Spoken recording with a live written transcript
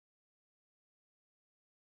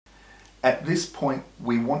At this point,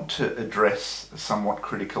 we want to address a somewhat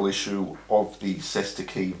critical issue of the Cestui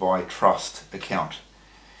Que Vie trust account.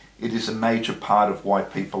 It is a major part of why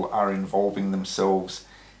people are involving themselves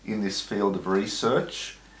in this field of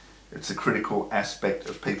research. It's a critical aspect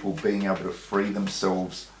of people being able to free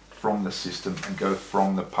themselves from the system and go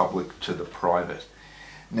from the public to the private.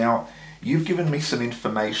 Now, you've given me some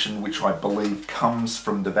information which I believe comes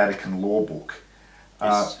from the Vatican Law book.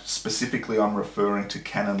 Yes. Specifically, I'm referring to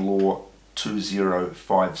Canon Law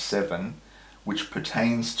 2057, which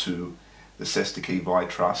pertains to the Cestui Que Vie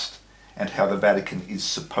Trust and how the Vatican is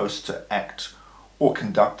supposed to act or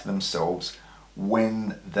conduct themselves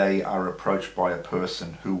when they are approached by a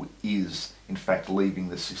person who is, in fact, leaving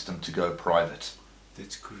the system to go private.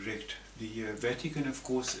 That's correct. The Vatican, of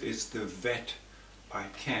course, is the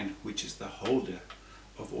Vatican, which is the holder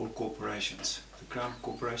of all corporations. The Crown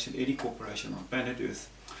Corporation, any corporation on planet Earth,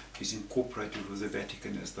 is incorporated with the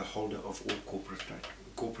Vatican as the holder of all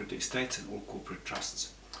corporate estates, and all corporate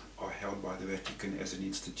trusts are held by the Vatican as an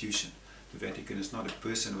institution. The Vatican is not a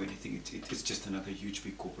person or anything, it's just another huge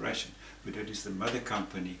big corporation, but it is the mother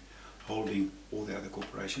company holding all the other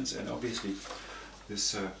corporations. And obviously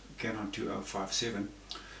this Canon 2057,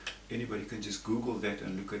 anybody can just Google that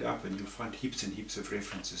and look it up, and you'll find heaps and heaps of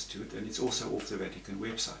references to it, and it's also off the Vatican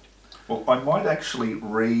website. Well, I might actually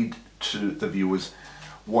read to the viewers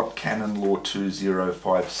what Canon Law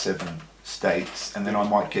 2057 states, and then I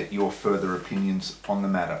might get your further opinions on the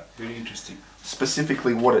matter. Very interesting.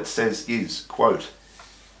 Specifically, what it says is, quote,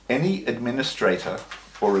 any administrator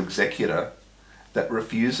or executor that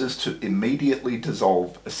refuses to immediately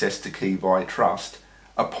dissolve a Cestui Que Vie trust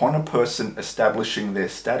upon a person establishing their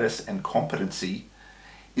status and competency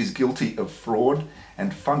is guilty of fraud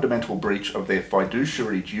and fundamental breach of their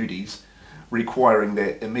fiduciary duties, requiring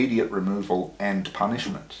their immediate removal and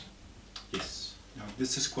punishment. Yes. Now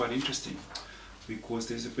this is quite interesting, because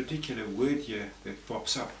there's a particular word here that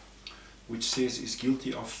pops up which says is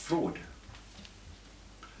guilty of fraud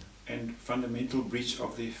and fundamental breach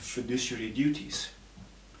of their fiduciary duties.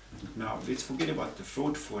 Now let's forget about the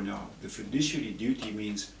fraud for now. The fiduciary duty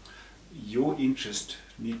means your interest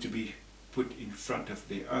need to be put in front of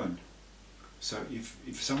their own. So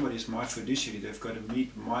if somebody is my fiduciary, they've got to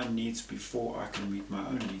meet my needs before I can meet my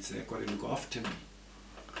own needs. They've got to look after me.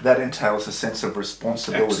 That entails a sense of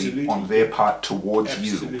responsibility Absolutely. On their part towards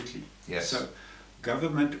you. Absolutely. Yes. So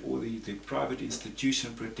government or the private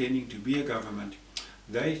institution pretending to be a government,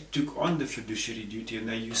 they took on the fiduciary duty and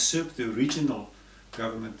they usurped the original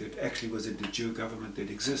government that actually was a de jure government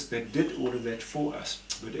that exists, that did all of that for us.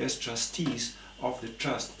 But as trustees of the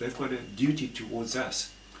trust, they've got a duty towards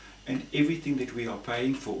us. And everything that we are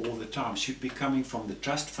paying for all the time should be coming from the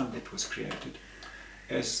trust fund that was created,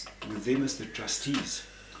 as with them as the trustees,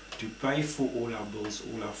 to pay for all our bills,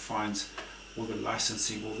 all our fines, all the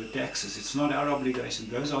licensing, all the taxes. It's not our obligation.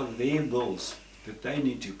 Those are their bills that they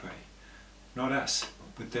need to pay, not us.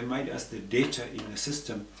 But they made us the debtor in the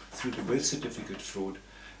system through the birth certificate fraud,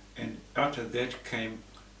 and out of that came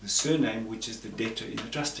the surname, which is the debtor in the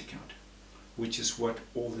trust account, which is what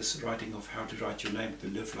all this writing of how to write your name, the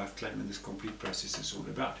live life claim, and this complete process is all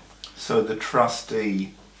about. So the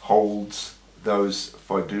trustee holds those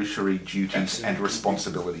fiduciary duties Absolutely. And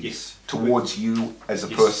responsibilities Yes. towards you as a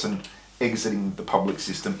Yes. person exiting the public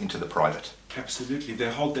system into the private. Absolutely,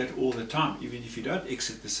 they hold that all the time, even if you don't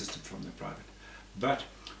exit the system from the private. But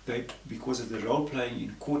they, because of the role playing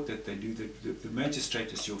in court that they do, the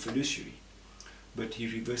magistrate is your fiduciary, but he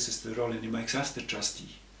reverses the role and he makes us the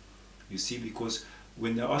trustee. You see, because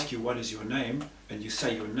when they ask you what is your name and you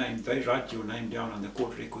say your name, they write your name down on the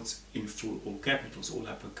court records in full, all capitals, all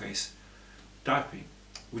uppercase typing,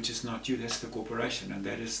 which is not you, that's the corporation, and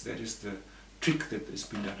that is the trick that has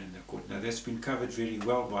been done in the court. Now that's been covered very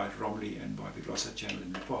well by Romley and by the Glossa channel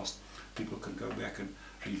in the past. People can go back and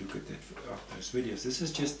re-look at those videos. This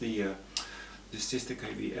is just the Cestui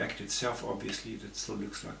Que Vie Act itself, obviously, that still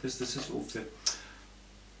looks like this. This is off the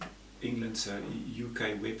England's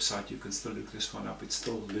UK website. You can still look this one up. It's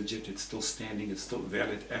still legit, it's still standing, it's still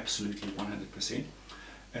valid, absolutely 100%.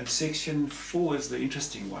 And section 4 is the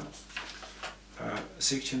interesting one.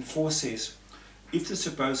 Section 4 says, if the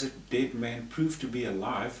supposed dead man proved to be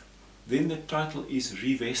alive, then the title is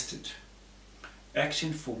revested.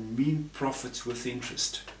 Action for mean profits with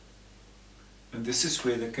interest. And this is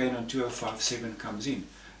where the Canon 2057 comes in,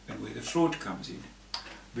 and where the fraud comes in.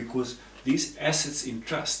 Because these assets in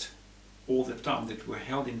trust, all the time that were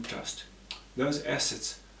held in trust, those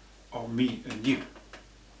assets are me and you.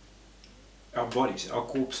 Our bodies, our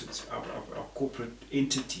corpses, our corporate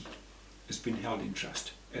entity has been held in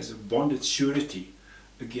trust as a bonded surety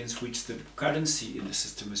against which the currency in the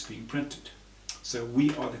system is being printed. So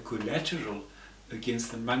we are the collateral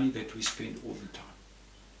against the money that we spend all the time.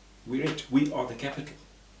 We are the capital.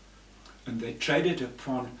 And they traded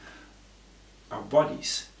upon our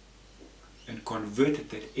bodies and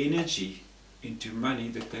converted that energy into money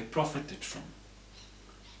that they profited from.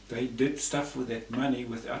 They did stuff with that money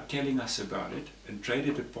without telling us about it and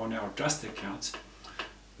traded upon our trust accounts.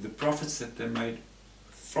 The profits that they made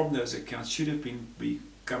from those accounts should have be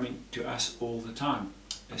coming to us all the time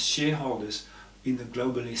as shareholders in the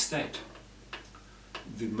global estate.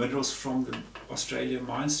 The minerals from the Australian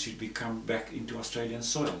mines should be come back into Australian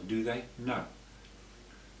soil. Do they? No.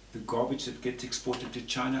 The garbage that gets exported to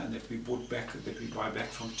China and that we buy back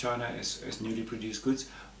from China as newly produced goods,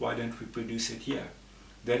 why don't we produce it here?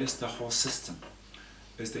 That is the whole system,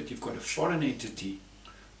 is that you've got a foreign entity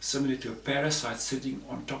similar to a parasite sitting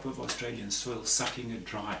on top of Australian soil, sucking it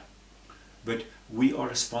dry. But we are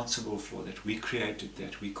responsible for that. We created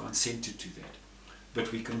that. We consented to that.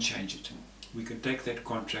 But we can change it. We can take that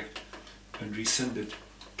contract and rescind it,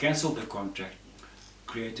 cancel the contract,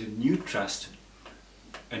 create a new trust,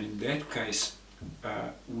 and in that case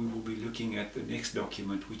we will be looking at the next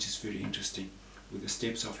document, which is very interesting, with the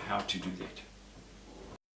steps of how to do that.